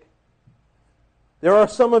pessimistic. There are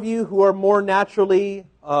some of you who are more naturally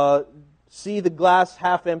see the glass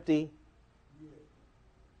half empty.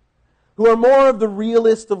 who are more of the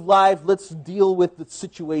realist of life, let's deal with the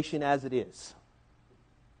situation as it is.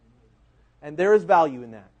 And there is value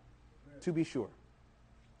in that, to be sure.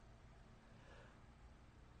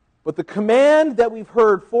 But the command that we've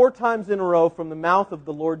heard 4 times in a row from the mouth of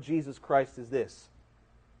the Lord Jesus Christ is this: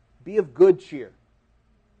 be of good cheer.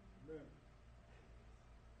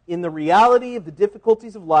 In the reality of the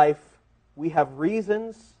difficulties of life, we have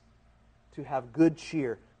reasons to have good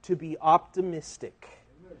cheer, to be optimistic,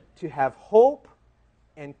 to have hope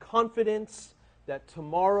and confidence that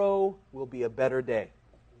tomorrow will be a better day.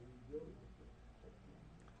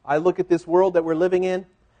 I look at this world that we're living in,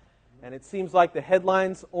 and it seems like the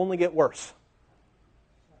headlines only get worse.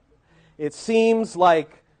 It seems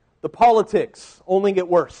like the politics only get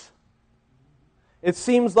worse. It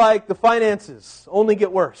seems like the finances only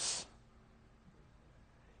get worse.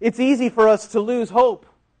 It's easy for us to lose hope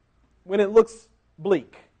when it looks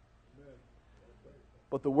bleak.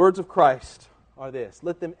 But the words of Christ are this: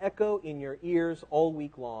 let them echo in your ears all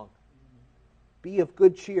week long. Be of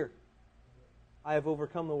good cheer. I have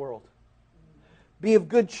overcome the world. Be of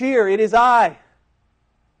good cheer, it is I.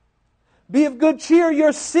 Be of good cheer,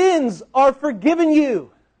 your sins are forgiven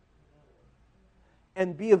you.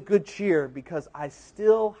 And be of good cheer because I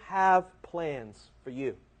still have plans for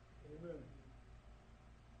you. Amen.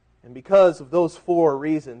 And because of those 4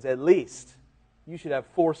 reasons, at least, you should have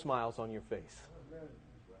 4 smiles on your face. Amen.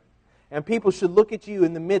 And people should look at you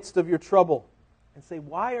in the midst of your trouble and say,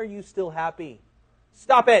 why are you still happy?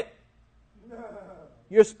 Stop it!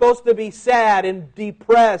 You're supposed to be sad and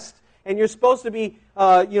depressed, and you're supposed to be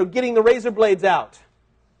getting the razor blades out.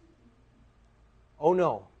 Oh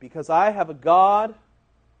no, because I have a God,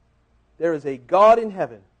 there is a God in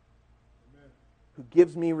heaven who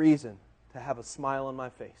gives me reason to have a smile on my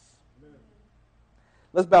face. Amen.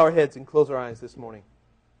 Let's bow our heads and close our eyes this morning.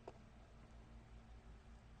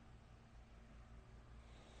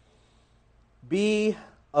 Be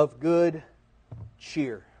of good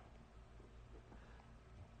cheer.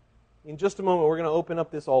 In just a moment, we're going to open up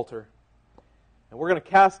this altar, and we're going to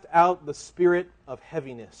cast out the spirit of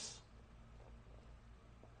heaviness.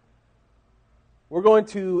 We're going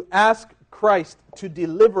to ask Christ to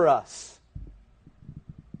deliver us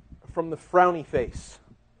from the frowny face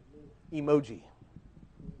emoji.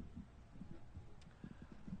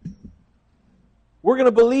 We're going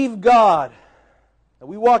to believe God that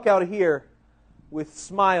we walk out of here with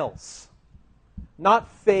smiles, not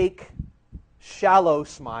fake, shallow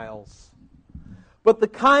smiles, but the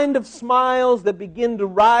kind of smiles that begin to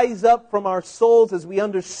rise up from our souls as we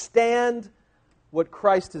understand what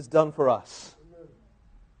Christ has done for us.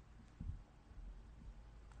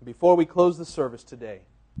 Before we close the service today,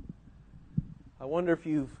 I wonder if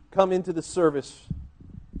you've come into the service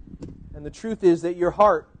and the truth is that your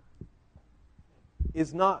heart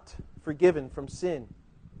is not forgiven from sin.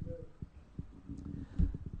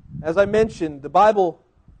 As I mentioned, the Bible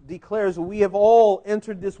declares that we have all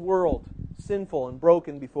entered this world sinful and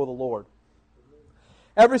broken before the Lord.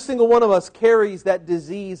 Every single one of us carries that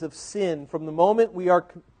disease of sin from the moment we are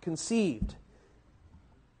conceived.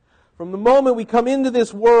 From the moment we come into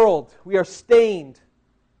this world, we are stained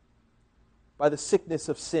by the sickness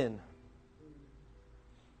of sin.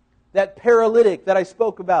 That paralytic that I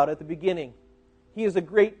spoke about at the beginning, he is a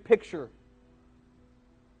great picture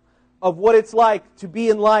of what it's like to be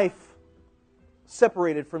in life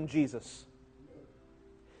separated from Jesus.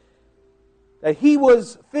 That he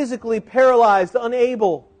was physically paralyzed,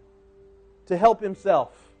 unable to help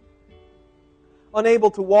himself.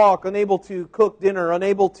 Unable to walk, unable to cook dinner,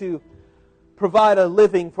 unable to provide a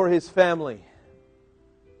living for his family.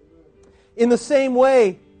 In the same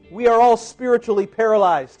way, we are all spiritually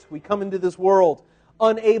paralyzed. We come into this world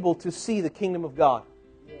unable to see the kingdom of God.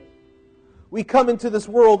 We come into this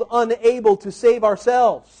world unable to save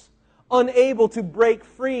ourselves, unable to break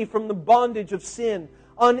free from the bondage of sin,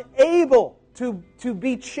 unable to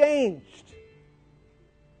be changed.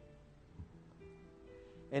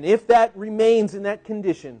 And if that remains in that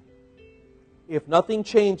condition, if nothing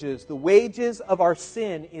changes, the wages of our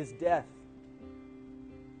sin is death.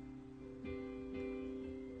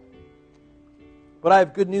 But I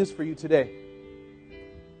have good news for you today.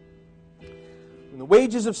 And the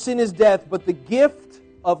wages of sin is death, but the gift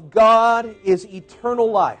of God is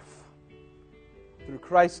eternal life through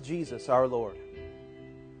Christ Jesus our Lord.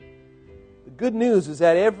 The good news is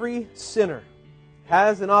that every sinner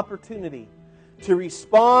has an opportunity to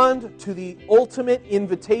respond to the ultimate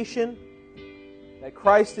invitation that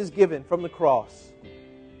Christ has given from the cross.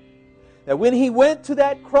 That when He went to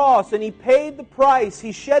that cross and He paid the price,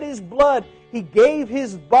 He shed His blood, He gave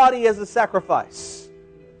His body as a sacrifice.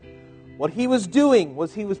 What he was doing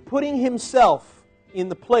was he was putting himself in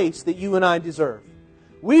the place that you and I deserve.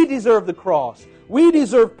 We deserve the cross. We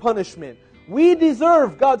deserve punishment. We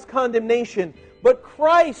deserve God's condemnation. But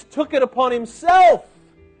Christ took it upon himself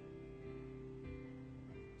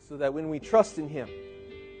so that when we trust in him,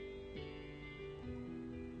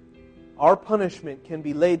 our punishment can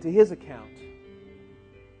be laid to his account,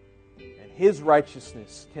 and his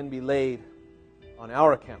righteousness can be laid on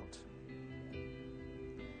our account.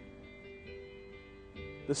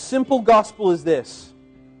 The simple gospel is this: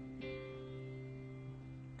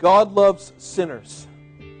 God loves sinners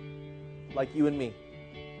like you and me.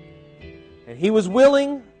 And he was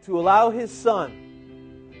willing to allow his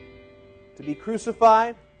Son to be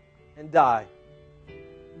crucified and die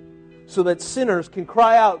so that sinners can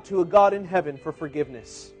cry out to a God in heaven for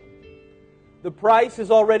forgiveness. The price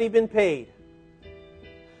has already been paid.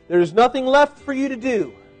 There is nothing left for you to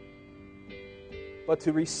do but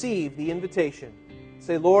to receive the invitation.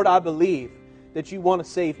 Say, Lord, I believe that you want to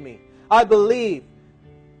save me. I believe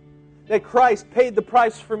that Christ paid the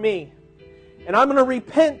price for me. And I'm going to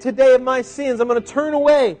repent today of my sins. I'm going to turn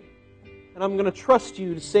away. And I'm going to trust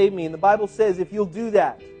you to save me. And the Bible says if you'll do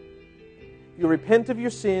that, if you repent of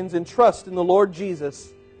your sins and trust in the Lord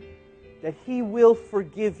Jesus, that He will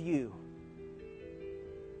forgive you.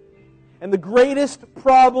 And the greatest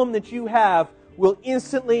problem that you have will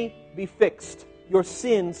instantly be fixed. Your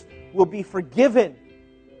sins will be forgiven.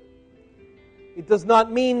 It does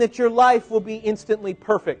not mean that your life will be instantly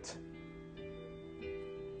perfect.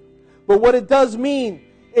 But what it does mean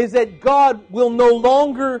is that God will no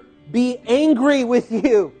longer be angry with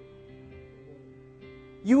you.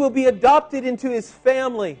 You will be adopted into His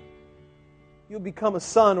family. You'll become a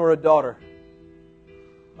son or a daughter.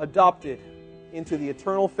 Adopted into the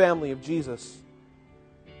eternal family of Jesus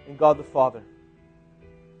and God the Father.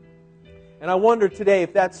 And I wonder today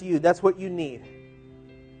if that's you, that's what you need.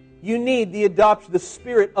 You need the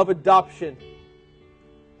spirit of adoption.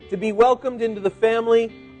 To be welcomed into the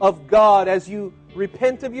family of God as you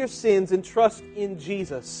repent of your sins and trust in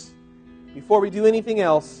Jesus. Before we do anything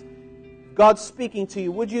else, God's speaking to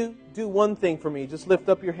you. Would you do one thing for me? Just lift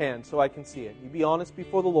up your hand so I can see it. You be honest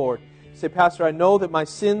before the Lord. Say, Pastor, I know that my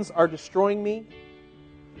sins are destroying me,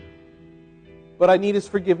 but I need His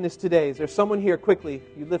forgiveness today. Is there someone here? Quickly,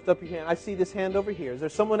 you lift up your hand. I see this hand over here. Is there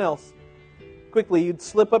someone else? Quickly, you'd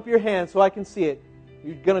slip up your hand so I can see it.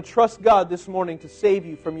 You're going to trust God this morning to save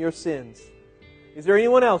you from your sins. Is there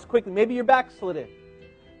anyone else? Quickly, maybe you're backslidden.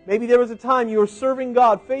 Maybe there was a time you were serving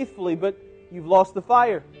God faithfully, but you've lost the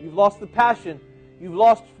fire. You've lost the passion. You've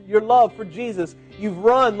lost your love for Jesus. You've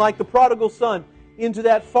run like the prodigal son into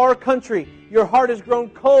that far country. Your heart has grown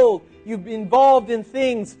cold. You've been involved in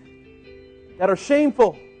things that are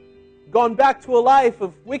shameful. Gone back to a life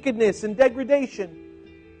of wickedness and degradation.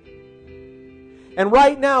 And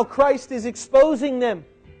right now, Christ is exposing them.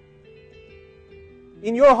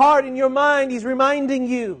 In your heart, in your mind, He's reminding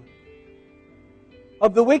you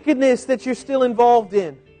of the wickedness that you're still involved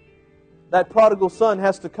in. That prodigal son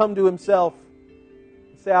has to come to himself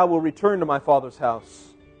and say, I will return to my Father's house.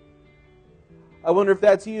 I wonder if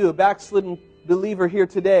that's you, a backslidden believer here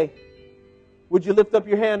today. Would you lift up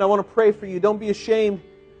your hand? I want to pray for you. Don't be ashamed.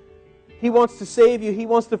 He wants to save you. He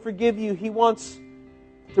wants to forgive you. He wants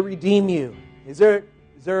to redeem you. Is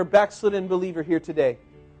there a backslidden believer here today?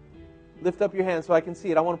 Lift up your hand so I can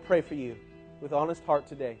see it. I want to pray for you with honest heart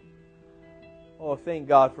today. Oh, thank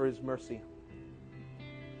God for His mercy.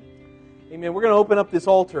 Amen. We're going to open up this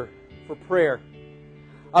altar for prayer.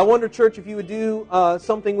 I wonder, church, if you would do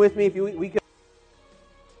something with me. If we could.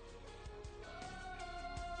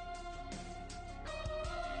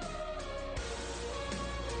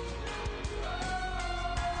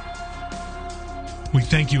 We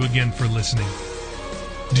thank you again for listening.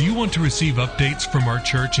 Do you want to receive updates from our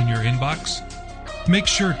church in your inbox? Make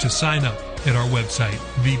sure to sign up at our website,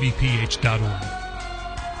 vbph.org.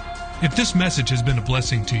 If this message has been a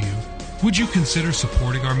blessing to you, would you consider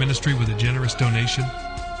supporting our ministry with a generous donation?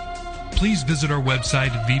 Please visit our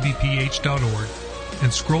website at vbph.org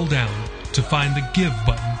and scroll down to find the Give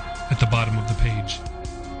button at the bottom of the page.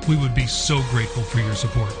 We would be so grateful for your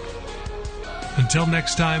support. Until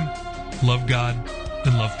next time, love God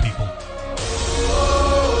and love people.